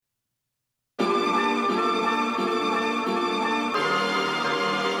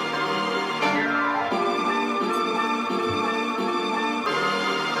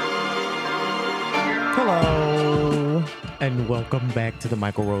and welcome back to the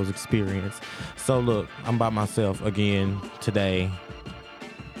Mykel Rose experience. So look, I'm by myself again today,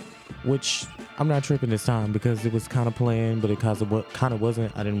 which I'm not tripping this time because it was kind of planned, but it kind of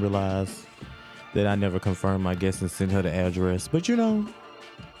wasn't. I didn't realize that I never confirmed my guest and sent her the address. But you know,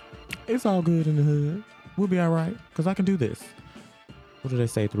 it's all good in the hood. We'll be all right because I can do this. What do they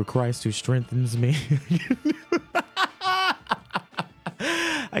say? Through Christ who strengthens me.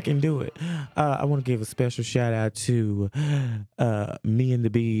 I can do it. I want to give a special shout out to Me and the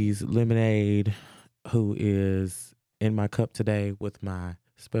Bees Lemonade, who is in my cup today with my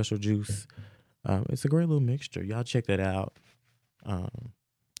special juice. It's a great little mixture. Y'all check that out.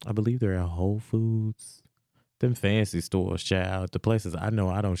 I believe they're at Whole Foods. Them fancy stores, child. The places I know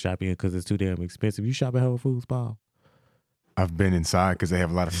I don't shop in because it's too damn expensive. You shop at Whole Foods, Paul? I've been inside because they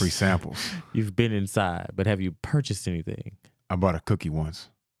have a lot of free samples. You've been inside, but have you purchased anything? I bought a cookie once.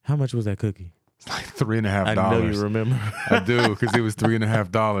 How much was that cookie? It's like $3.50. I know you remember. I do, because it was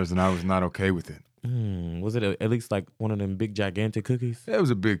 $3.50 and I was not okay with it. Was it at least like one of them big gigantic cookies? It was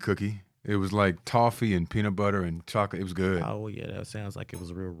a big cookie. It was like toffee and peanut butter and chocolate. It was good. Oh yeah, that sounds like it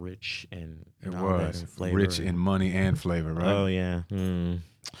was real rich and it all that was in flavor rich in money and flavor, right? Oh yeah.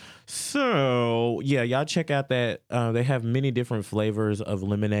 So yeah, y'all check out that. They have many different flavors of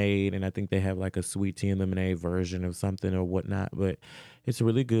lemonade, and I think they have like a sweet tea and lemonade version of something or whatnot. But it's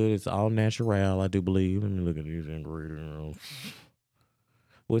really good. It's all natural, I do believe. Let me look at these ingredients.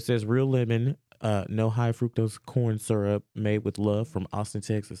 Well, it says real lemon, no high fructose corn syrup, made with love from Austin,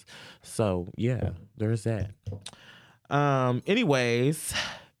 Texas. So yeah, there's that. Anyways,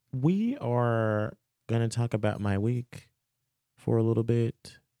 we are gonna talk about my week for a little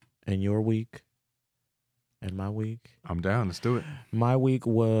bit, and your week, and my week. I'm down. Let's do it. My week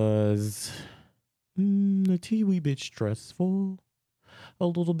was a wee bit stressful. A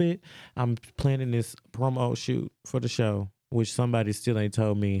little bit. I'm planning this promo shoot for the show, which somebody still ain't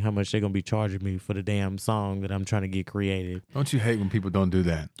told me how much they're going to be charging me for the damn song that I'm trying to get created. Don't you hate when people don't do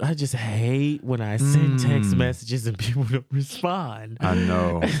that? I just hate when I send text messages and people don't respond. I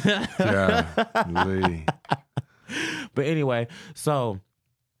know. Golly. But anyway, so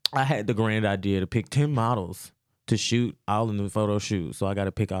I had the grand idea to pick 10 models to shoot all in the photo shoot. So I got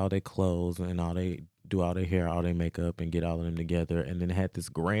to pick all their clothes and do all their hair, all their makeup, and get all of them together. And then had this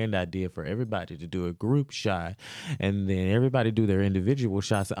grand idea for everybody to do a group shot, and then everybody do their individual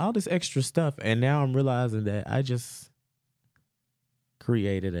shots, all this extra stuff. And now I'm realizing that I just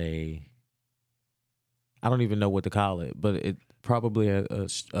created I don't even know what to call it, but it probably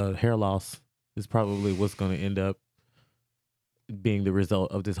a hair loss is probably what's going to end up being the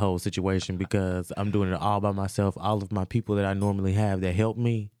result of this whole situation, because I'm doing it all by myself. All of my people that I normally have that help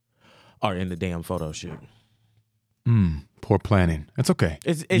me are in the damn photo shoot. Poor planning. It's okay.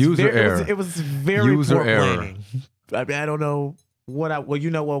 It's User error. It was very User poor error. planning. I mean, I don't know one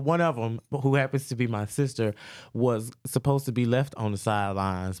of them, who happens to be my sister, was supposed to be left on the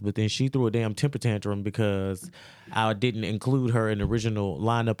sidelines, but then she threw a damn temper tantrum because I didn't include her in the original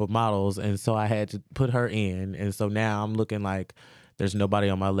lineup of models, and so I had to put her in, and so now I'm looking like there's nobody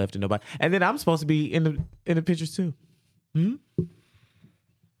on my left and nobody, and then I'm supposed to be in the pictures too.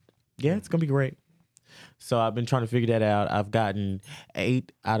 Yeah, it's gonna be great. So I've been trying to figure that out. I've gotten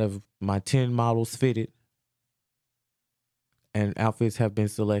 8 out of my 10 models fitted, and outfits have been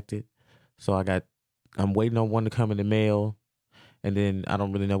selected. So I'm waiting on one to come in the mail, and then I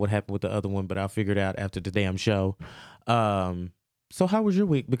don't really know what happened with the other one, but I'll figure it out after the damn show. So how was your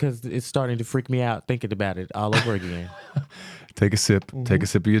week? Because it's starting to freak me out thinking about it all over again. Take a sip. Mm-hmm. Take a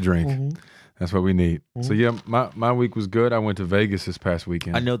sip of your drink. Mm-hmm. That's what we need. Mm-hmm. So yeah, my week was good. I went to Vegas this past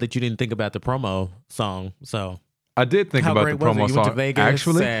weekend. I know that you didn't think about the promo song, so I did think about the promo song. Went to Vegas,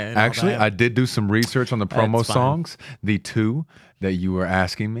 actually, I did do some research on the promo songs. The 2 that you were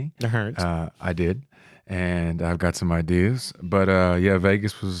asking me. I did, and I've got some ideas. But yeah,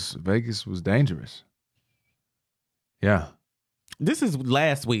 Vegas was dangerous. Yeah. This is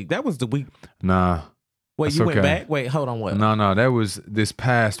last week. That was the week. Nah. Wait, you went back? Wait, hold on. What? No, that was this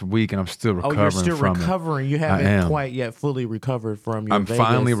past week, and I'm still recovering. Oh, you're still from recovering. It. You haven't quite yet fully recovered from your Vegas.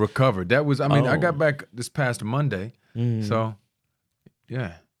 Finally recovered. That was, I got back this past Monday. So,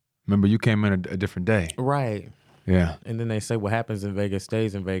 yeah. Remember, you came in a different day. Right. Yeah. And then they say what happens in Vegas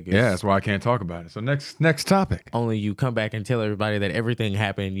stays in Vegas. Yeah, that's why I can't talk about it. So next topic. Only you come back and tell everybody that everything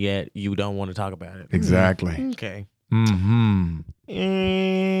happened, yet you don't want to talk about it. Exactly. Okay. Mm-hmm.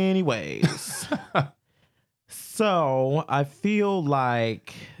 Anyways. So I feel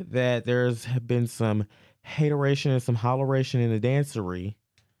like that there's been some hateration and some holleration in the dancery.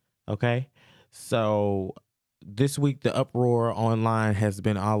 Okay. So this week, the uproar online has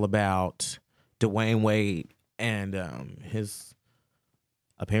been all about Dwayne Wade and his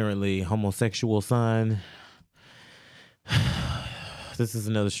apparently homosexual son. This is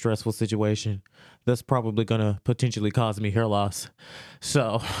another stressful situation that's probably gonna potentially cause me hair loss.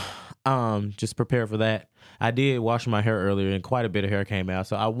 So just prepare for that. I did wash my hair earlier and quite a bit of hair came out.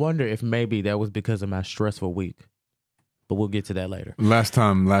 So I wonder if maybe that was because of my stressful week. But we'll get to that later. Last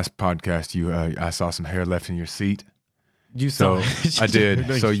podcast, I saw some hair left in your seat. You saw? I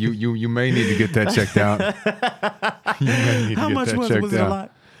did. So you may need to get that checked out. You may need How to get much that was it? checked Was it a out.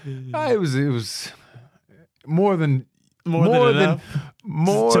 lot? It was more than enough?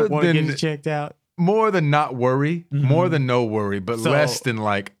 more than get it checked out. More than not worry, more than no worry, but So- less than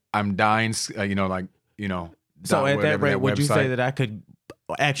like I'm dying. So dot at that whatever rate, would you say website. that I could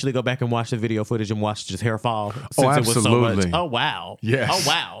actually go back and watch the video footage and watch just hair fall? Since Oh, It was so much? absolutely. Oh wow. Yes. Oh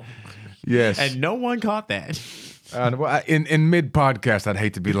wow. Yes. And no one caught that. In mid podcast, I'd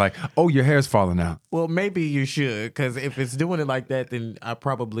hate to be like, "Oh, your hair's falling out." Well, maybe you should, because if it's doing it like that, then I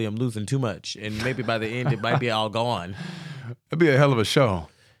probably am losing too much, and maybe by the end it might be all gone. It'd be a hell of a show.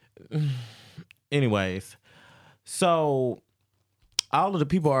 Anyways, so all of the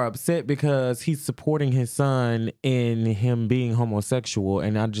people are upset because he's supporting his son in him being homosexual,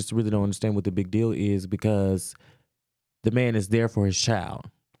 and I just really don't understand what the big deal is, because the man is there for his child.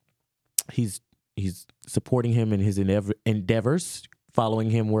 He's supporting him in his endeavors, following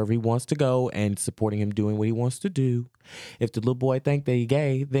him wherever he wants to go, and supporting him doing what he wants to do. If the little boy think that he's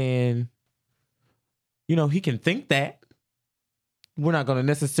gay, then he can think that. We're not going to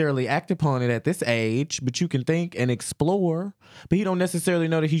necessarily act upon it at this age, but you can think and explore. But he don't necessarily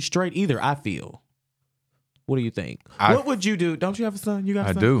know that he's straight either, I feel. What do you think? What would you do? Don't you have a son? You got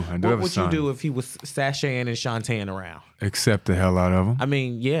a son? I do have a son. What would you do if he was sashaying and shantaing around? Accept the hell out of him. I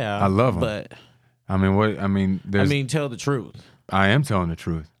mean, yeah. I love him. But tell the truth. I am telling the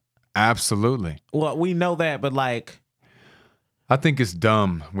truth. Absolutely. Well, we know that, but I think it's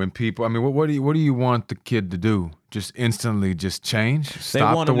dumb when people. I mean, what do you want the kid to do? Just instantly, just change,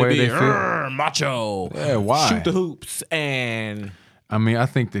 stop the way they feel. Macho. Yeah, why? Shoot the hoops and. I mean, I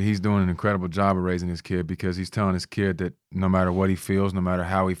think that he's doing an incredible job of raising his kid, because he's telling his kid that no matter what he feels, no matter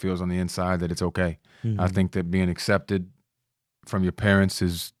how he feels on the inside, that it's okay. Mm-hmm. I think that being accepted from your parents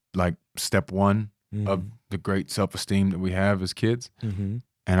is like step one of the great self-esteem that we have as kids. Mm-hmm.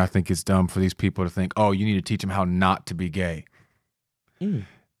 And I think it's dumb for these people to think, oh, you need to teach them how not to be gay.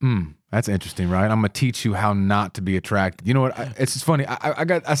 That's interesting, right? I'm gonna teach you how not to be attracted. You know what? It's just funny.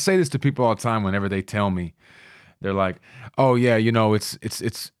 I say this to people all the time whenever they tell me. They're like, "Oh yeah,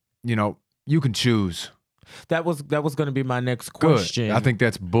 it's you can choose." That was going to be my next question. Good. I think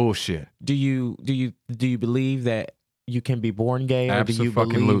that's bullshit. Do you believe that you can be born gay, or do you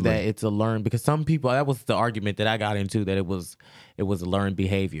Abso-fucking-lutely. believe that it's a learned? Because some people, that was the argument that I got into, that it was a learned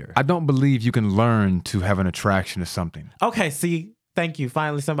behavior. I don't believe you can learn to have an attraction to something. Okay, see, thank you.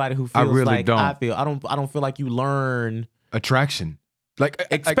 Finally, somebody who feels really like don't. I feel. I don't feel like you learn Attraction. Like,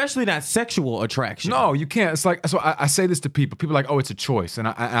 especially not sexual attraction. No, you can't. It's like, so I say this to people. People are like, oh, it's a choice. And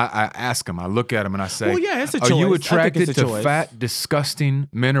I ask them, I look at them and I say, well, yeah, it's a are choice. you I think attracted it's a to choice. fat, disgusting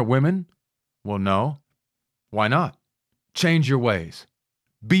men or women? Well, no. Why not? Change your ways.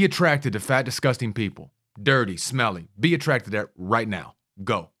 Be attracted to fat, disgusting people. Dirty, smelly. Be attracted to that right now.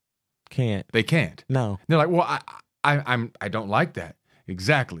 Go. Can't. They can't. No. They're like, well, I don't like that.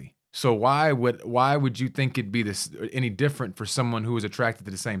 Exactly. So why would you think it'd be any different for someone who is attracted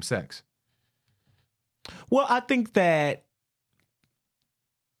to the same sex? Well, I think that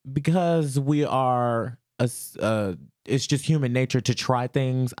because we are it's just human nature to try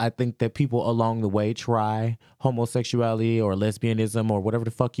things. I think that people along the way try homosexuality or lesbianism or whatever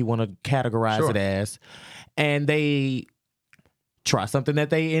the fuck you want to categorize it as, and they try something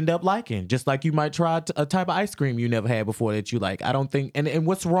that they end up liking, just like you might try a type of ice cream you never had before that you like. I don't think, and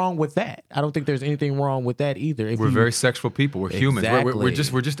what's wrong with that? I don't think there's anything wrong with that either. We're very sexual people. We're humans.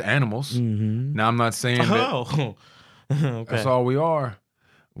 We're just animals. Mm-hmm. Now I'm not saying that. Okay. That's all we are.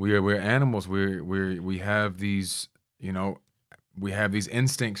 We're animals. We have these, we have these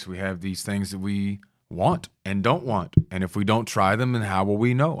instincts. We have these things that we want and don't want. And if we don't try them, then how will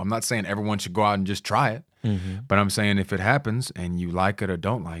we know? I'm not saying everyone should go out and just try it. Mm-hmm. But I'm saying if it happens and you like it or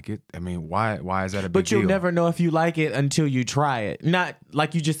don't like it, I mean, why is that a big But you'll deal? never know if you like it until you try it. Not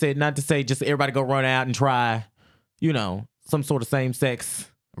like you just said, not to say just everybody go run out and try, some sort of same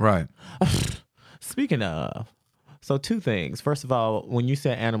sex. Right. Speaking of, so two things. First of all, when you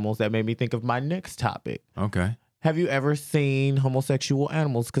said animals, that made me think of my next topic. Okay. Have you ever seen homosexual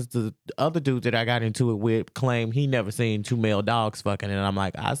animals? Because the other dude that I got into it with claimed he never seen two male dogs fucking, and I'm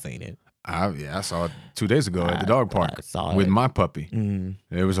like, I seen it. I saw it 2 days ago at the dog park with my puppy. Mm-hmm.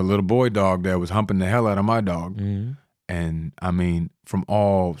 There was a little boy dog that was humping the hell out of my dog. Mm-hmm. And I mean, from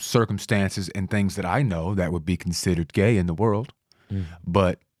all circumstances and things that I know, that would be considered gay in the world. Mm-hmm.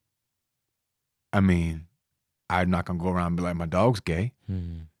 But I mean, I'm not going to go around and be like, my dog's gay,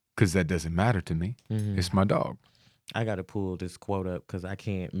 because that doesn't matter to me. Mm-hmm. It's my dog. I got to pull this quote up because I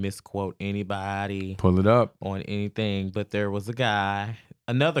can't misquote anybody. Pull it up. On anything. But there was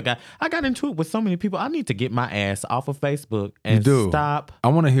another guy. I got into it with so many people. I need to get my ass off of Facebook and stop. I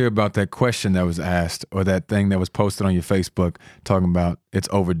want to hear about that question that was asked, or that thing that was posted on your Facebook talking about it's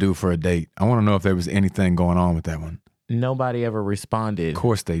overdue for a date. I want to know if there was anything going on with that one. Nobody ever responded. Of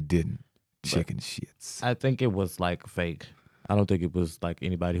course they didn't. Chicken shits. I think it was like fake. I don't think it was like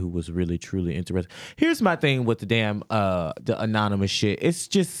anybody who was really truly interested. Here's my thing with the damn the anonymous shit. It's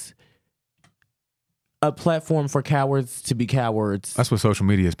just a platform for cowards to be cowards. That's what social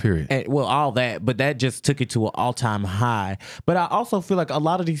media is, period. And, well, all that, but that just took it to an all-time high. But I also feel like a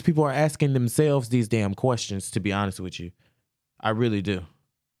lot of these people are asking themselves these damn questions, to be honest with you. I really do.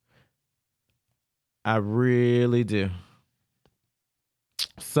 I really do.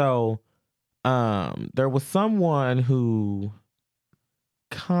 So, there was someone who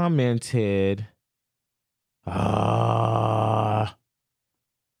commented, did I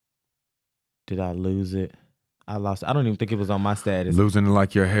lose it? I lost it. I don't even think it was on my status. Losing it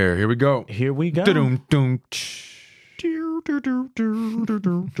like your hair. Here we go. Here we go.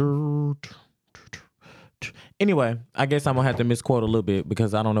 Anyway, I guess I'm gonna have to misquote a little bit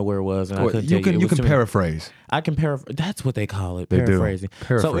because I don't know where it was, and I couldn't tell you. You can paraphrase. I can paraphrase. That's what they call it, they paraphrasing.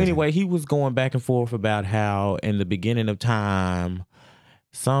 Paraphrasing. So anyway, he was going back and forth about how in the beginning of time,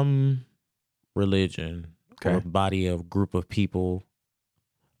 some religion or body of group of people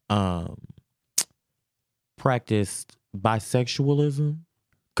practiced bisexualism.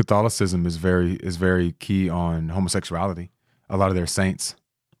 Catholicism is very key on homosexuality. A lot of their saints.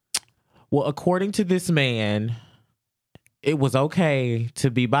 Well, according to this man, it was okay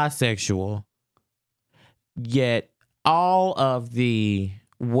to be bisexual, yet all of the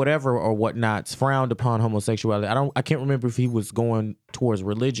whatever or whatnots frowned upon homosexuality. I can't remember if he was going towards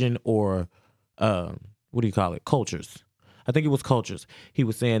religion or what do you call it? Cultures. I think it was cultures. He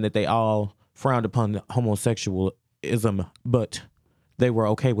was saying that they all frowned upon homosexualism, but they were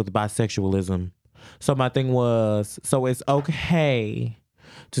okay with bisexualism. So my thing was, so it's okay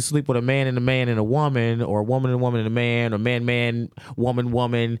to sleep with a man and a woman, or a woman and a woman and a man, or man,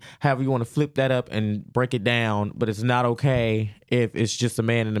 woman, however you want to flip that up and break it down, but it's not okay if it's just a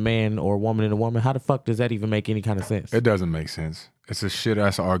man and a man or a woman and a woman. How the fuck does that even make any kind of sense? It doesn't make sense. It's a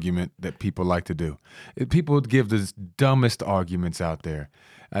shit-ass argument that people like to do. People give the dumbest arguments out there.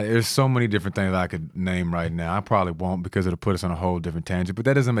 There's so many different things I could name right now. I probably won't because it'll put us on a whole different tangent, but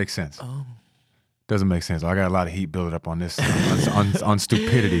that doesn't make sense. Oh. Doesn't make sense. I got a lot of heat building up on this, on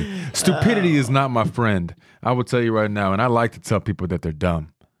stupidity. Stupidity is not my friend. I will tell you right now, and I like to tell people that they're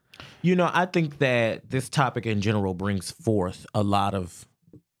dumb. You know, I think that this topic in general brings forth a lot of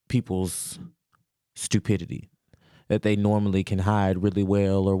people's stupidity that they normally can hide really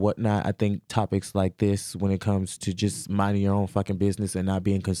well or whatnot. I think topics like this, when it comes to just minding your own fucking business and not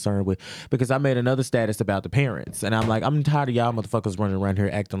being concerned with, because I made another status about the parents, and I'm like, I'm tired of y'all motherfuckers running around here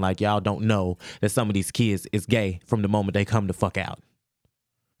acting like y'all don't know that some of these kids is gay from the moment they come to fuck out.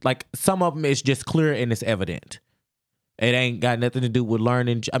 Like, some of them is just clear and it's evident. It ain't got nothing to do with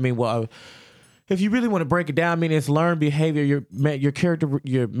learning. I mean, well, if you really want to break it down, I mean, it's learned behavior, your character,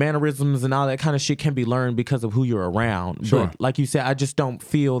 your mannerisms and all that kind of shit can be learned because of who you're around. Sure. But like you said, I just don't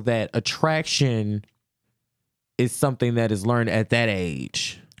feel that attraction is something that is learned at that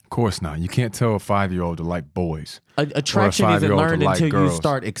age. Of course not. You can't tell a 5-year-old to like boys. Attraction isn't learned like until girls. you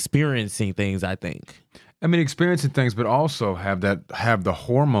start experiencing things, I think. I mean, experiencing things, but also have the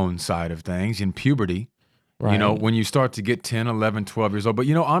hormone side of things in puberty. Right. You know, when you start to get 10, 11, 12 years old. But,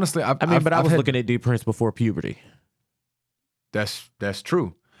 you know, honestly, I was looking at Deep Prince before puberty. That's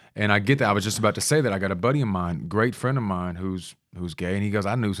true. And I get that. I was just about to say that. I got a buddy of mine, great friend of mine who's gay. And he goes,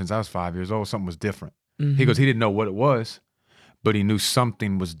 I knew since I was 5 years old, something was different. Mm-hmm. He goes, he didn't know what it was, but he knew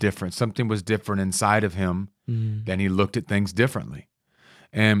something was different. Something was different inside of him. Mm-hmm. Then he looked at things differently.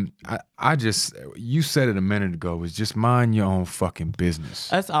 And I just, you said it a minute ago, was just mind your own fucking business.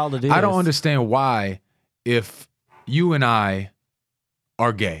 That's all it is. I don't understand why, if you and I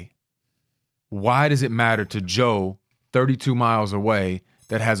are gay, why does it matter to Joe 32 miles away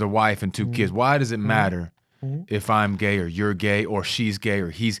that has a wife and 2 kids? Why does it matter if I'm gay or you're gay or she's gay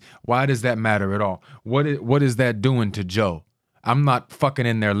or why does that matter at all? What is that doing to Joe? I'm not fucking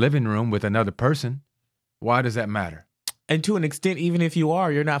in their living room with another person. Why does that matter? And to an extent, even if you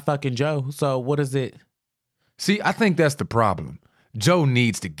are, you're not fucking Joe. So what is it? See, I think that's the problem. Joe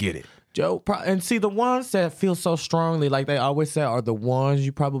needs to get it. Joe, and see, the ones that feel so strongly, like they always say, are the ones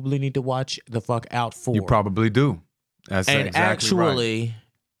you probably need to watch the fuck out for. You probably do. That's and exactly actually, right.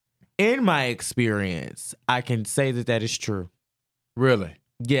 In my experience, I can say that is true. Really?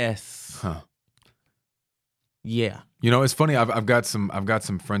 Yes. Huh. Yeah. You know, it's funny. I've got some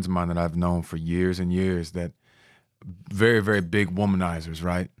friends of mine that I've known for years and years that very, very big womanizers,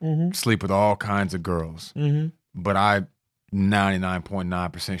 right? Mm-hmm. Sleep with all kinds of girls. Mm-hmm. But I'm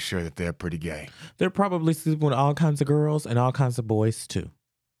 99.9% sure that they're pretty gay. They're probably sleeping with all kinds of girls and all kinds of boys too.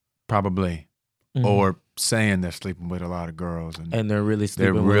 Probably. Mm-hmm. Or saying they're sleeping with a lot of girls. And they're really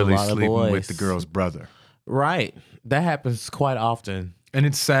sleeping with a lot of boys. With the girl's brother. Right. That happens quite often. And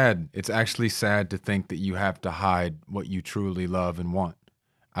it's sad. It's actually sad to think that you have to hide what you truly love and want.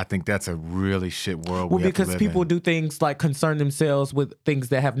 I think that's a really shit world we have to live in. Because people do things like concern themselves with things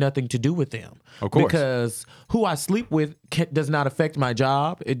that have nothing to do with them. Of course. Because who I sleep with does not affect my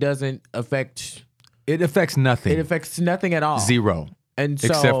job. It doesn't affect... It affects nothing. It affects nothing at all. Zero. And so,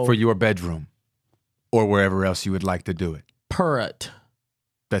 except for your bedroom or wherever else you would like to do it. Purrt.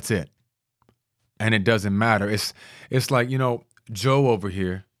 That's it. And it doesn't matter. It's like, you know, Joe over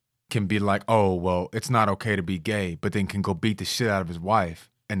here can be like, oh, well, it's not okay to be gay, but then can go beat the shit out of his wife.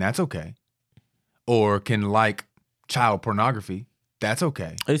 And that's okay. Or can like child pornography. That's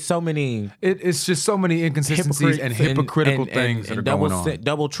okay. It's so many... It's just so many inconsistencies and hypocritical things that are going on.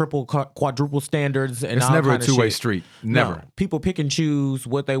 Double, triple, quadruple standards. And it's all never a kind of two-way shit. street. Never. No. People pick and choose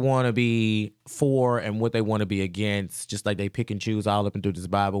what they want to be for and what they want to be against. Just like they pick and choose all up and through this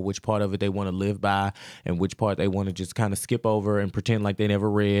Bible, which part of it they want to live by and which part they want to just kind of skip over and pretend like they never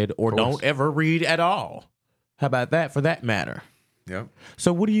read or don't ever read at all. How about that for that matter? Yep.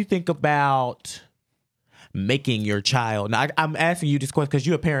 So what do you think about making your child? Now, I'm asking you this question because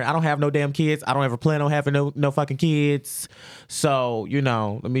you're a parent. I don't have no damn kids. I don't ever plan on having no fucking kids. So, you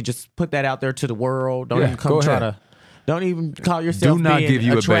know, let me just put that out there to the world. Don't even come try to... Don't even call yourself being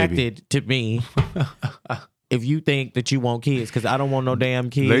attracted to me if you think that you want kids, because I don't want no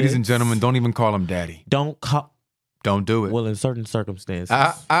damn kids. Ladies and gentlemen, don't even call him daddy. Don't do it. Well, in certain circumstances.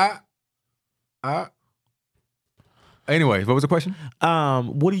 Anyway, what was the question?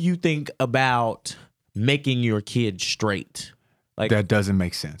 What do you think about making your kid straight? Like, that doesn't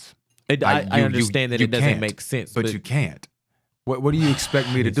make sense. I understand that it doesn't make sense, but you can't. What do you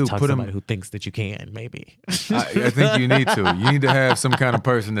expect me to do? Put somebody who thinks that you can, maybe. I think you need to. You need to have some kind of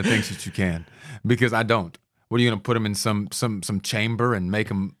person that thinks that you can, because I don't. What are you gonna put him in some chamber and make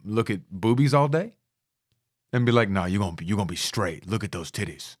him look at boobies all day, and be like, "No, you're gonna be straight. Look at those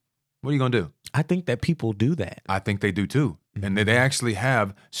titties." What are you gonna do? I think that people do that. I think they do too, and they actually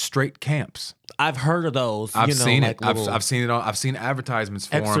have straight camps. I've heard of those. I've seen it. I've seen it all. I've seen advertisements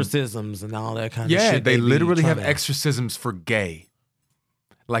for exorcisms and all that kind of shit. shit. Yeah, they literally have exorcisms for gay,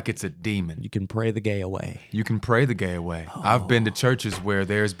 like it's a demon. You can pray the gay away. You can pray the gay away. Oh. I've been to churches where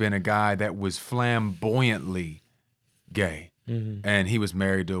there's been a guy that was flamboyantly gay, and he was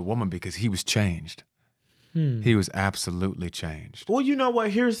married to a woman because he was changed. He was absolutely changed. Well, you know what?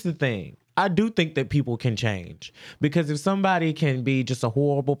 Here's the thing. I do think that people can change, because if somebody can be just a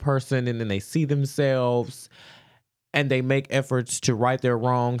horrible person and then they see themselves and they make efforts to right their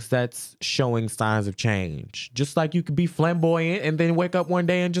wrongs, that's showing signs of change. Just like you could be flamboyant and then wake up one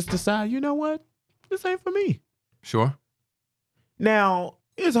day and just decide, you know what? This ain't for me. Sure. Now,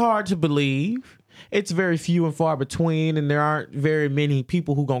 it's hard to believe. It's very few and far between, and there aren't very many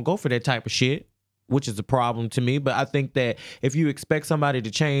people who gonna go for that type of shit, which is a problem to me. But I think that if you expect somebody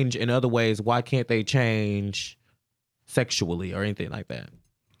to change in other ways, why can't they change sexually or anything like that?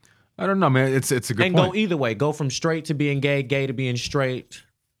 I don't know, man. It's a good point. And go either way. Go from straight to being gay, gay to being straight.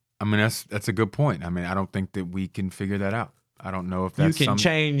 I mean, that's a good point. I mean, I don't think that we can figure that out. I don't know if that's you can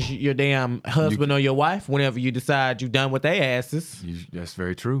change your damn husband or your wife whenever you decide you're done with their asses. That's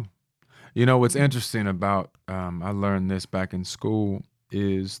very true. You know, what's interesting about, I learned this back in school,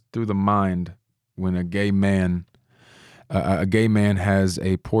 is through the mind. When a gay man has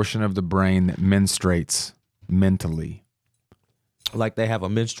a portion of the brain that menstruates mentally. Like they have a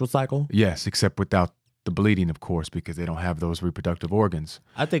menstrual cycle? Yes, except without the bleeding, of course, because they don't have those reproductive organs.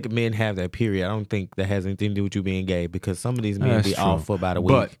 I think men have that period. I don't think that has anything to do with you being gay, because some of these men be off for about a week.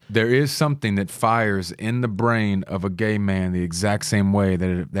 But there is something that fires in the brain of a gay man the exact same way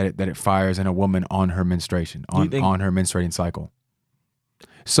that it fires in a woman on her menstruation, on her menstruating cycle.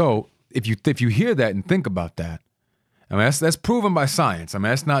 So if you hear that and think about that, I mean, that's proven by science. I mean,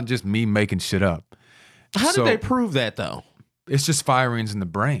 that's not just me making shit up. How did they prove that, though? It's just firings in the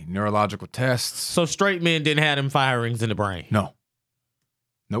brain, neurological tests. So straight men didn't have them firings in the brain? No.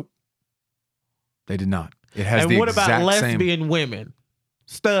 Nope. They did not. It has and the what exact about same... lesbian women?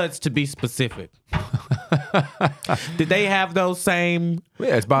 Studs, to be specific. Did they have those same...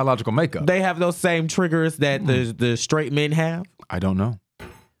 Yeah, it's biological makeup. They have those same triggers that the straight men have? I don't know.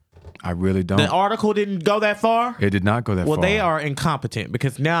 I really don't. The article didn't go that far? It did not go that far. Well, they are incompetent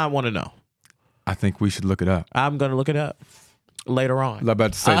because now I want to know. I think we should look it up. I'm going to look it up later on. I'm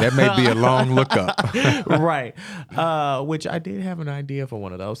about to say, that may be a long lookup. Right. Which I did have an idea for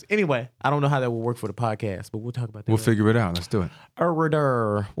one of those. Anyway, I don't know how that will work for the podcast, but we'll talk about that. We'll figure it out. Let's do it.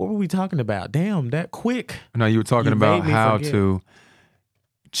 What were we talking about? Damn, that quick. No, you were talking about how to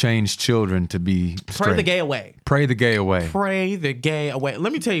change children to be straight. Pray the gay away. Pray the gay away. Pray the gay away.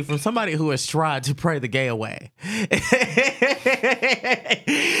 Let me tell you, from somebody who has tried to pray the gay away, it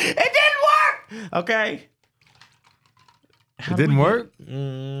didn't work. Okay. It didn't work?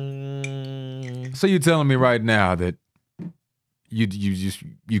 So you're telling me right now that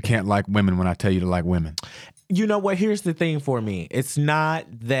you can't like women when I tell you to like women? You know what? Here's the thing for me. It's not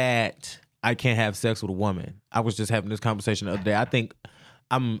that I can't have sex with a woman. I was just having this conversation the other day. I think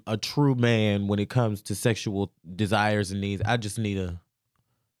I'm a true man when it comes to sexual desires and needs. I just need a...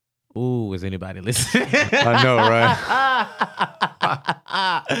 Ooh, is anybody listening? I know, right?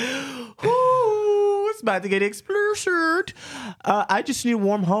 Ooh, it's about to get explicit. I just need a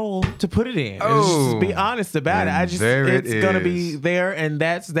warm hole to put it in. Just be honest about it. It's gonna be there, and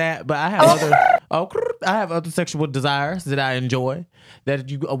that's that. But I have other sexual desires that I enjoy that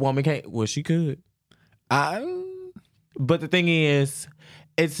a woman can't. Well, she could. But the thing is,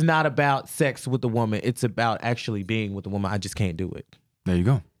 it's not about sex with the woman. It's about actually being with the woman. I just can't do it. There you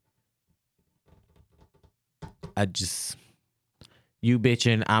go. You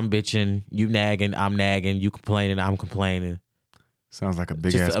bitching, I'm bitching, you nagging, I'm nagging, you complaining, I'm complaining. Sounds like a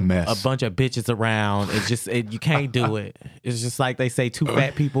big ass mess. A bunch of bitches around. It's just, you can't do it. It's just like they say, two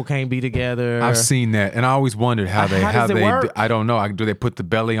fat people can't be together. I've seen that, and I always wondered how they work? I don't know. Do they put the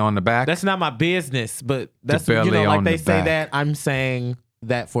belly on the back? That's not my business, but that's the belly like on they the say back. that. I'm saying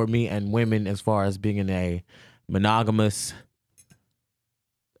that for me and women, as far as being in a monogamous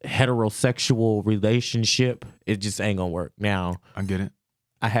heterosexual relationship, it just ain't gonna work. Now, I get it.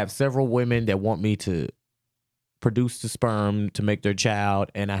 I have several women that want me to produce the sperm to make their child,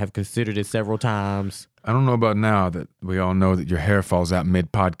 and I have considered it several times. I don't know about now that we all know that your hair falls out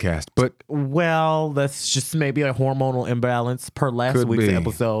mid-podcast, but... Well, that's just maybe a hormonal imbalance per last week's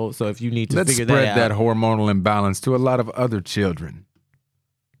episode, so if you need to figure that out... Let's spread that hormonal imbalance to a lot of other children.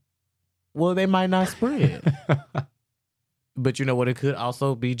 Well, they might not spread. But you know what? It could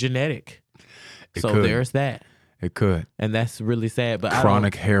also be genetic. There's that. It could. And that's really sad. But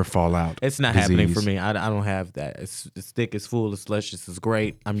chronic hair fallout. It's not happening for me. I don't have that. It's thick, it's full, it's luscious, it's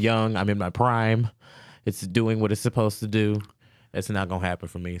great. I'm young. I'm in my prime. It's doing what it's supposed to do. It's not going to happen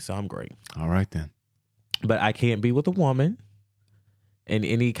for me. So I'm great. All right, then. But I can't be with a woman in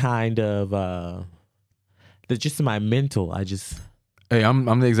any kind of... just my mental. Hey, I'm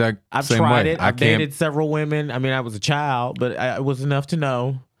the exact same way. I've tried it. I've dated several women. I mean, I was a child, but it was enough to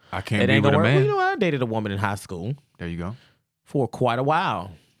know I can't be with a man. Well, you know, I dated a woman in high school. There you go. For quite a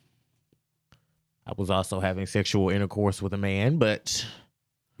while. I was also having sexual intercourse with a man, but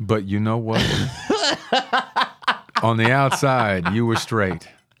you know what? On the outside, you were straight,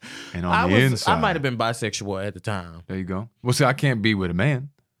 and on the inside, I might have been bisexual at the time. There you go. Well, see, I can't be with a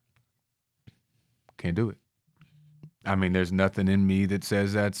man. Can't do it. I mean, there's nothing in me that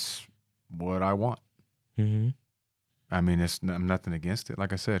says that's what I want. Mm-hmm. I mean, I'm nothing against it.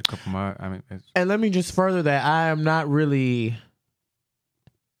 Like I said, and let me just further that. I am not really,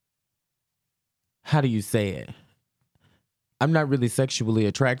 how do you say it? I'm not really sexually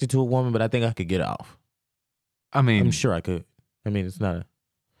attracted to a woman, but I think I could get off. I mean, I'm sure I could. I mean, it's not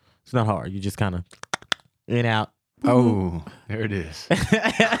hard. You just kind of in, out. Oh, there it is.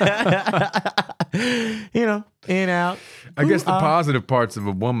 You know, in, out. I guess the positive parts of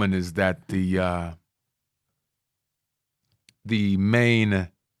a woman is that the main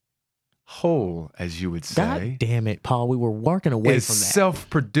hole, as you would say. God damn it, Paul. We were working away from that.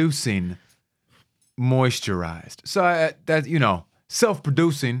 Self-producing, moisturized. So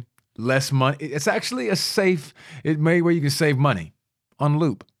self-producing, less money. It's actually where you can save money on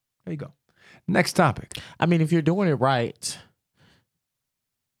loop. There you go. Next topic. I mean, if you're doing it right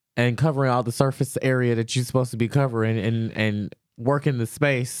and covering all the surface area that you're supposed to be covering and working the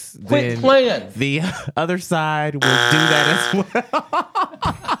space, then the other side will do that as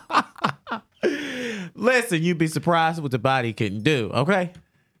well. Listen, you'd be surprised what the body can do, okay?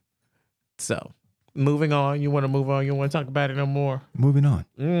 So, Moving on. You want to move on? You want to talk about it no more? Moving on.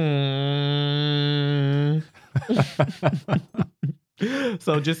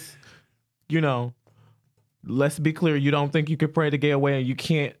 So just, let's be clear. You don't think you could pray to get away, and you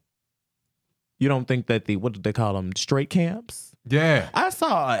can't. You don't think that what do they call them? Straight camps? Yeah. I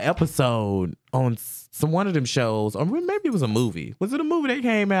saw an episode on one of them shows, or maybe it was a movie. Was it a movie that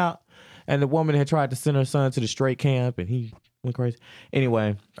came out and the woman had tried to send her son to the straight camp and he went crazy?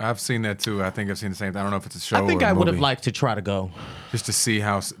 Anyway. I've seen that too. I think I've seen the same thing. I don't know if it's a show or a movie. I think I would have movie. liked to try to go. Just to see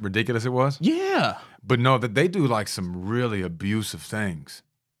how ridiculous it was? Yeah. But no, that they do like some really abusive things.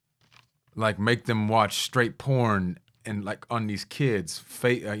 Like make them watch straight porn and like on these kids,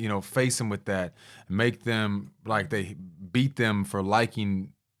 face them with that. Make them like they beat them for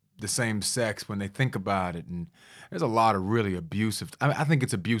liking the same sex when they think about it. And there's a lot of really abusive. I think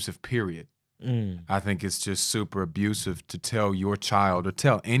it's abusive, period. I think it's just super abusive to tell your child or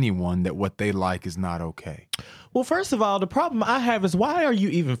tell anyone that what they like is not okay. Well, first of all, the problem I have is why are you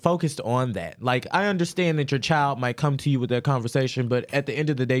even focused on that? Like, I understand that your child might come to you with that conversation, but at the end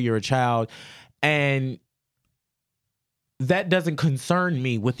of the day, you're a child, and that doesn't concern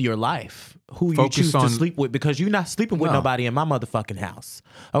me with your life, who you choose to sleep with, because you're not sleeping with nobody in my motherfucking house.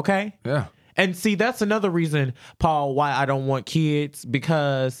 Okay? Yeah. And see, that's another reason, Paul, why I don't want kids,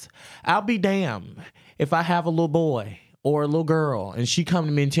 because I'll be damned if I have a little boy or a little girl and she come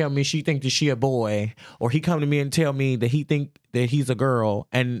to me and tell me she think that she a boy, or he come to me and tell me that he think that he's a girl,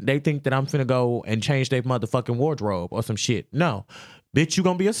 and they think that I'm finna go and change their motherfucking wardrobe or some shit. No. Bitch, you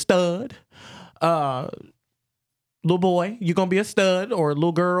gonna be a stud. Little boy, you gonna be a stud, or a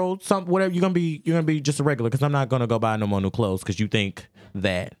little girl, something, whatever. You're gonna be just a regular, because I'm not gonna go buy no more new clothes because you think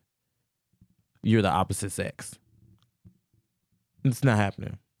that you're the opposite sex. It's not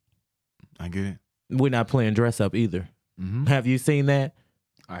happening. I get it. We're not playing dress up either. Mm-hmm. Have you seen that?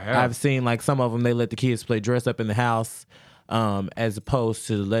 I have. I've seen like some of them, they let the kids play dress up in the house, as opposed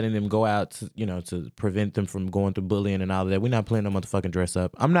to letting them go out to, to prevent them from going through bullying and all of that. We're not playing no motherfucking dress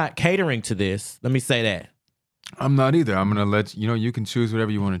up. I'm not catering to this. Let me say that. I'm not either. I'm gonna let you can choose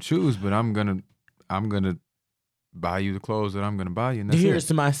whatever you want to choose, but I'm gonna buy you the clothes that I'm gonna buy you. And that's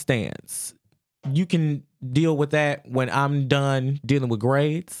Here's my stance. You can deal with that when I'm done dealing with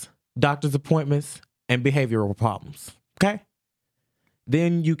grades, doctor's appointments, and behavioral problems. Okay?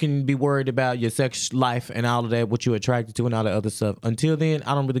 Then you can be worried about your sex life and all of that, what you're attracted to and all that other stuff. Until then,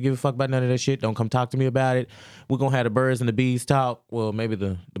 I don't really give a fuck about none of that shit. Don't come talk to me about it. We're going to have the birds and the bees talk. Well, maybe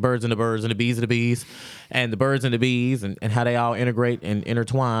the birds and the birds and the bees and the bees, and the birds and the bees, and how they all integrate and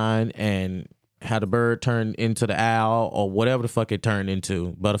intertwine, and how the bird turned into the owl, or whatever the fuck it turned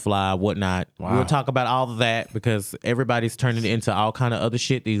into, butterfly, whatnot. Wow. We'll talk about all of that, because everybody's turning into all kind of other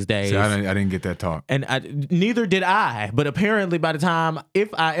shit these days. See, I didn't get that talk. And neither did I. But apparently by the time,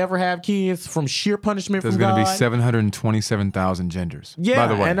 if I ever have kids, from sheer punishment There's from God. There's going to be 727,000 genders. Yeah, by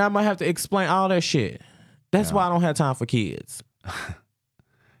the way. and I'm going to have to explain all that shit. That's why I don't have time for kids.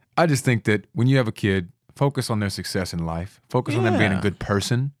 I just think that when you have a kid, focus on their success in life. Focus on them being a good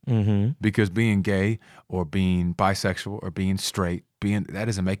person, because being gay or being bisexual or being straight, that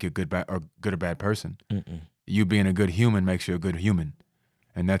doesn't make you a good or bad person. You being a good human makes you a good human,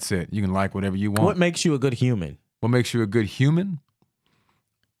 and that's it. You can like whatever you want. What makes you a good human? What makes you a good human?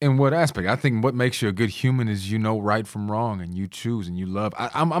 In what aspect? I think what makes you a good human is right from wrong, and you choose and you love.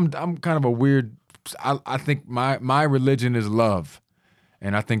 I'm kind of a weird. I think my religion is love.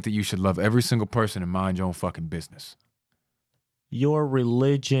 And I think that you should love every single person and mind your own fucking business. Your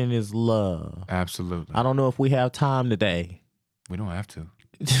religion is love. Absolutely. I don't know if we have time today. We don't have to.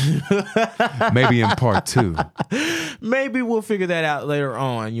 Maybe in part 2. Maybe we'll figure that out later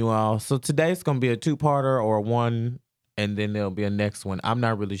on, you all. So today's going to be a 2-parter or one, and then there'll be a next one. I'm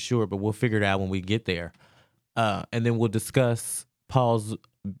not really sure, but we'll figure it out when we get there. And then we'll discuss Paul's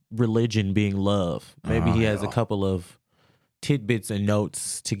religion being love. Maybe he has a couple of tidbits and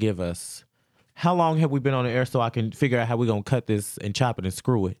notes to give us. How long have we been on the air, so I can figure out how we're going to cut this and chop it and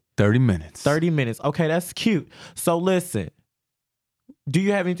screw it? 30 minutes. 30 minutes. Okay, that's cute. So listen, do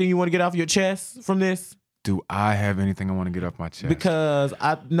you have anything you want to get off your chest from this? Do I have anything I want to get off my chest? Because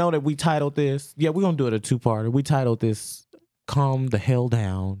I know that we titled this. Yeah, we're going to do it a 2-parter. We titled this Calm the Hell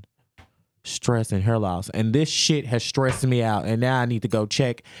Down, Stress and Hair Loss. And this shit has stressed me out. And now I need to go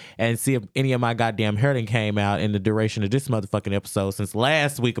check and see if any of my goddamn hair done came out in the duration of this motherfucking episode. Since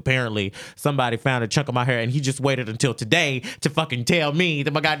last week, apparently, somebody found a chunk of my hair, and he just waited until today to fucking tell me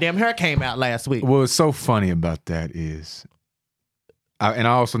that my goddamn hair came out last week. What's so funny about that is, and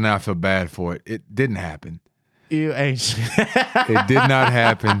I also now feel bad for it, it didn't happen. You ain't. It did not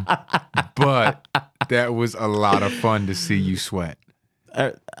happen, but that was a lot of fun to see you sweat.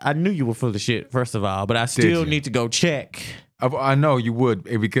 I knew you were full of shit, first of all, but I still need to go check. I know you would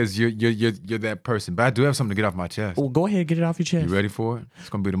because you're that person. But I do have something to get off my chest. Well, go ahead and get it off your chest. You ready for it? It's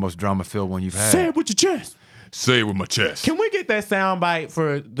gonna be the most drama-filled one you've had. Say it with your chest. Say it with my chest. Can we get that sound bite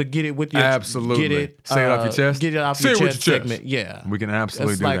for the get it with your absolutely? Get it, say it off your chest. Get it off your chest segment. Yeah, we can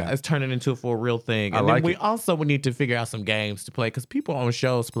absolutely do that. Let's turn it into a real thing. And then we also need to figure out some games to play because people on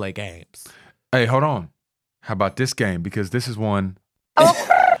shows play games. Hey, hold on. How about this game? Because this is one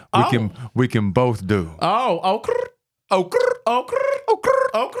we can both do.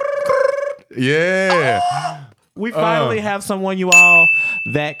 Yeah. We finally have someone, you all,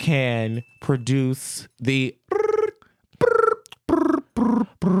 that can produce the.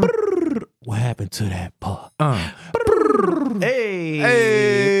 What happened to that part?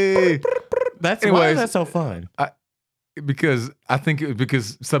 Hey. Why is that so fun? Because I think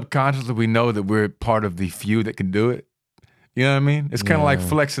because subconsciously we know that we're part of the few that can do it. You know what I mean? It's kind of like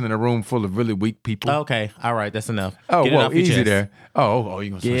flexing in a room full of really weak people. Okay, all right, that's enough. Oh, well, easy there. Oh,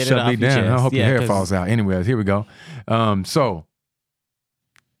 you're going to shut me down. I hope your hair falls out. Anyways, here we go. So, I'm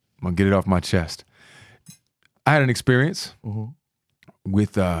going to get it off my chest. I had an experience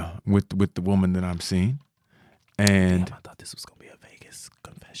with the woman that I'm seeing. And damn, I thought this was going to be a Vegas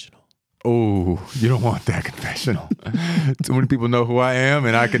confessional. Oh, you don't want that confessional. Too many people know who I am,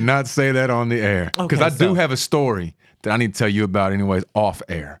 and I could not say that on the air. Because I do have a story that I need to tell you about anyways off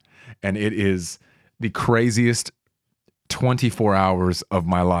air. And it is the craziest 24 hours of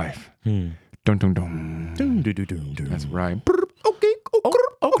my life. Dun, dun, dun. Dun, dun, dun, dun, dun. That's right. Okay.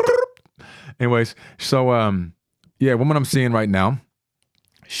 Anyways, so woman I'm seeing right now,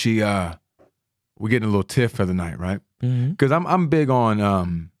 she we're getting a little tiff for the night, right? Because I'm big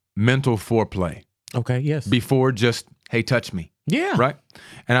on mental foreplay. Okay, yes. Before just, hey, touch me. Yeah. Right?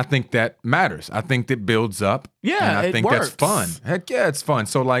 And I think that matters. I think that builds up. Yeah, and I think works. That's fun. Heck yeah, it's fun.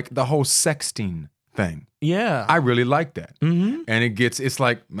 So like the whole sexting thing. Yeah. I really like that. And it's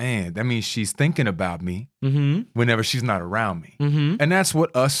like, man, that means she's thinking about me whenever she's not around me. And that's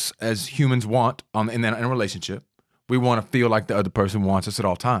what us as humans want in a relationship. We want to feel like the other person wants us at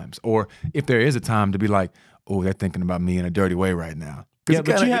all times. Or if there is a time to be like, oh, they're thinking about me in a dirty way right now. Yeah,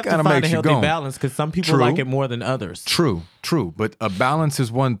 but you have to find a healthy balance because some people like it more than others. True. But a balance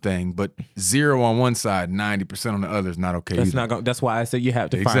is one thing, but 0 on one side, 90% on the other is not okay. That's why I said you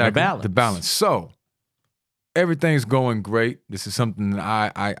have to find a balance. The balance. So everything's going great. This is something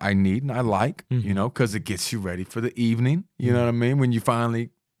that I need and I like, because it gets you ready for the evening. You know what I mean? When you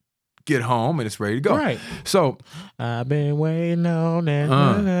finally get home and it's ready to go. Right. So I've been waiting on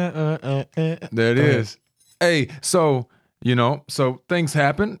that. There it is. Hey, so so things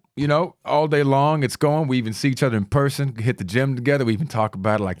happen, all day long. It's going. We even see each other in person, hit the gym together. We even talk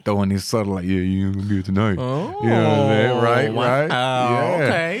about it, like throwing these subtle, like, yeah, you're going to be here tonight. Oh. You know what I mean? Right, right. Yeah.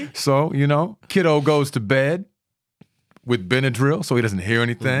 Okay. So, kiddo goes to bed with Benadryl so he doesn't hear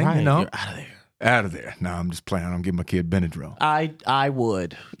anything, Right. You're out of there. Out of there. No, I'm just playing. I don't give my kid Benadryl. I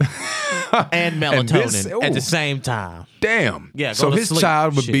would. And melatonin at the same time. Damn. Yeah. So his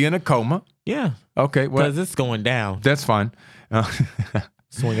child would be in a coma. Yeah. Okay. Well, because it's going down. That's fine.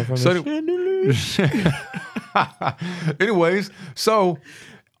 Swinging from the Anyways, so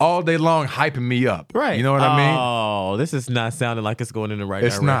all day long hyping me up. Right. You know what I mean? Oh, this is not sounding like it's going in the right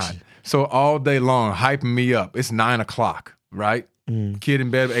direction. It's not. So all day long hyping me up. It's 9:00, right? Kid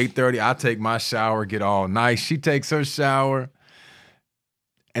in bed at 8:30. I take my shower, get all nice. She takes her shower.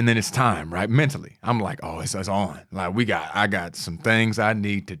 And then it's time, right? Mentally, I'm like, oh, it's on. Like I got some things I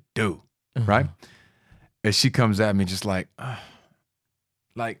need to do, right? And she comes at me just like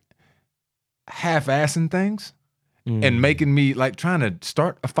half-assing things and making me like trying to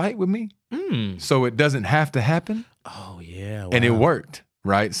start a fight with me so it doesn't have to happen. Oh, yeah. Wow. And it worked,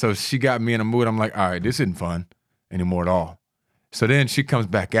 right? So she got me in a mood. I'm like, all right, this isn't fun anymore at all. So then she comes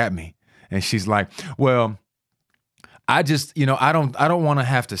back at me and she's like, well, I just, I don't want to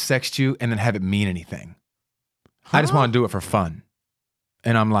have to sext you and then have it mean anything. I just want to do it for fun.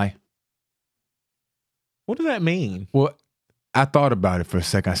 And I'm like, what does that mean? Well, I thought about it for a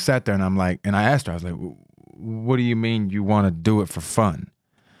second. I sat there and I'm like, and I asked her, I was like, what do you mean you want to do it for fun?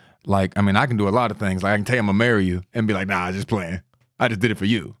 Like, I mean, I can do a lot of things. Like I can tell you I'm gonna marry you and be like, nah, I'm just playing. I just did it for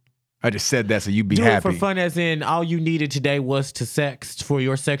you. I just said that so you'd be happy. Do it for fun as in all you needed today was to sext for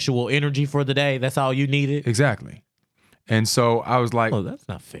your sexual energy for the day. That's all you needed? Exactly. And so I was like, oh, that's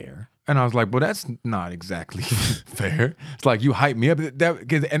not fair. And I was like, well, that's not exactly fair. It's like you hype me up.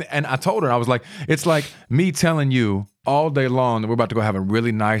 And I told her, I was like, it's like me telling you all day long that we're about to go have a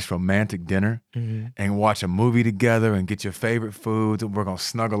really nice romantic dinner and watch a movie together and get your favorite foods and we're going to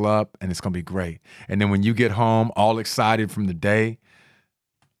snuggle up and it's going to be great. And then when you get home all excited from the day,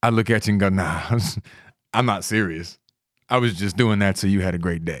 I look at you and go, nah, I'm not serious. I was just doing that so you had a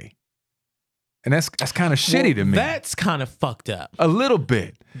great day. And that's kind of shitty to me. That's kind of fucked up. A little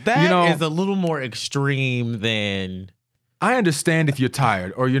bit. That is a little more extreme than... I understand if you're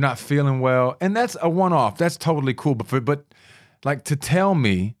tired or you're not feeling well, and that's a one-off. That's totally cool. But like to tell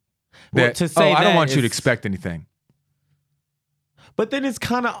me that, I don't want you to expect anything. But then it's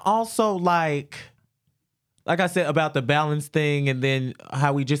kind of also like I said about the balance thing, and then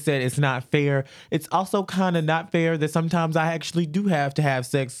how we just said it's not fair. It's also kind of not fair that sometimes I actually do have to have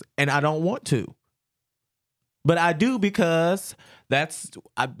sex and I don't want to. But I do because that's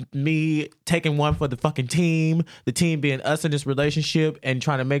me taking one for the fucking team, the team being us in this relationship and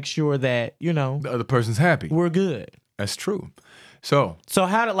trying to make sure that, the other person's happy. We're good. That's true. So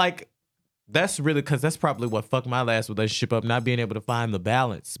how did that's really because that's probably what fucked my last relationship up, not being able to find the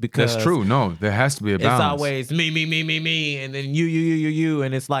balance. Because that's true. No, there has to be a balance. It's always me, and then you,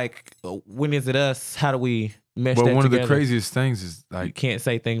 and it's like, when is it us? How do we mesh that together? But one of the craziest things is like you can't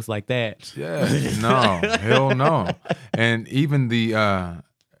say things like that. Yeah, no, hell no. And even the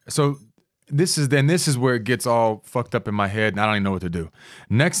this is where it gets all fucked up in my head, and I don't even know what to do.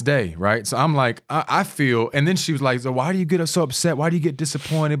 Next day, right? So I'm like, I feel, and then she was like, so why do you get so upset? Why do you get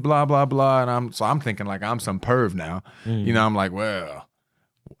disappointed? Blah, blah, blah. And I'm thinking like I'm some perv now. I'm like, well,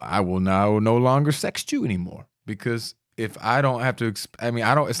 I will now no longer sext you anymore, because if I don't have to, it's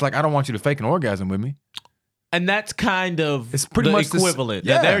like I don't want you to fake an orgasm with me. And that's kind of it's pretty much equivalent.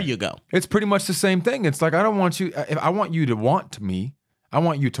 Yeah, there you go. It's pretty much the same thing. It's like I don't want you. If I want you to want me. I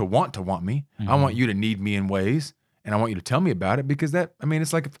want you to want me. I want you to need me in ways, and I want you to tell me about it, because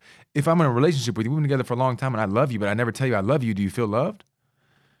it's like if I'm in a relationship with you, we've been together for a long time and I love you, but I never tell you I love you, do you feel loved?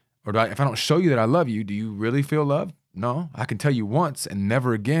 Or if I don't show you that I love you, do you really feel loved? No, I can tell you once and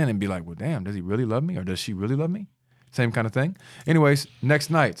never again and be like, well, damn, does he really love me, or does she really love me? Same kind of thing. Anyways, next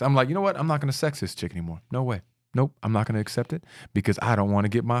night, I'm like, you know what? I'm not going to sex this chick anymore. No way. Nope, I'm not going to accept it because I don't want to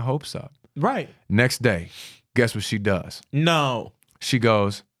get my hopes up. Right. Next day, guess what she does? No. She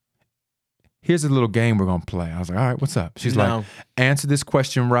goes, here's a little game we're going to play. I was like, all right, what's up? She's like, answer this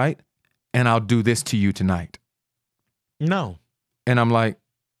question right, and I'll do this to you tonight. No. And I'm like,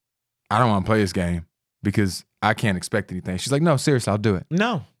 I don't want to play this game because I can't expect anything. She's like, no, seriously, I'll do it.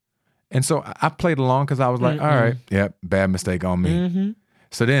 No. And so I played along because I was like, all right, yep, bad mistake on me. Mm-hmm.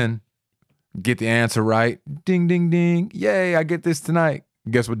 So then, get the answer right. Ding, ding, ding. Yay, I get this tonight.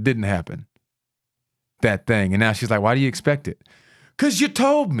 Guess what didn't happen? That thing. And now she's like, why do you expect it? Because you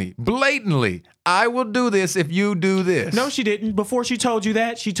told me blatantly, I will do this if you do this. No, she didn't. Before she told you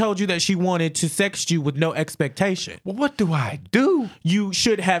that she wanted to sext you with no expectation. Well, what do I do? You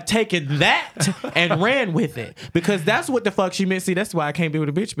should have taken that and ran with it. Because that's what the fuck she meant. See, that's why I can't be with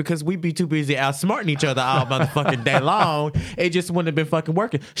a bitch, because we'd be too busy outsmarting each other all motherfucking day long. It just wouldn't have been fucking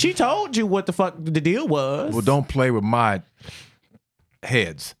working. She told you what the fuck the deal was. Well, don't play with my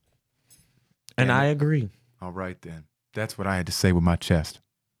heads. And I agree. All right, then. That's what I had to say with my chest.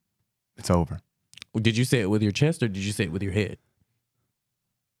 It's over. Did you say it with your chest or did you say it with your head?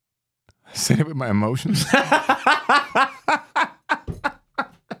 I said it with my emotions.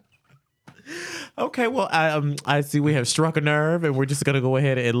 Okay, well, I see we have struck a nerve, and we're just going to go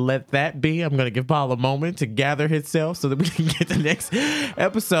ahead and let that be. I'm going to give Paul a moment to gather himself so that we can get the next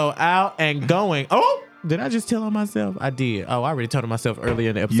episode out and going. Oh! Did I just tell on myself? I did. Oh, I already told on myself earlier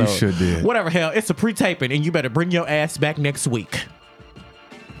in the episode. You sure did. Whatever, hell, it's a pre-taping, and you better bring your ass back next week.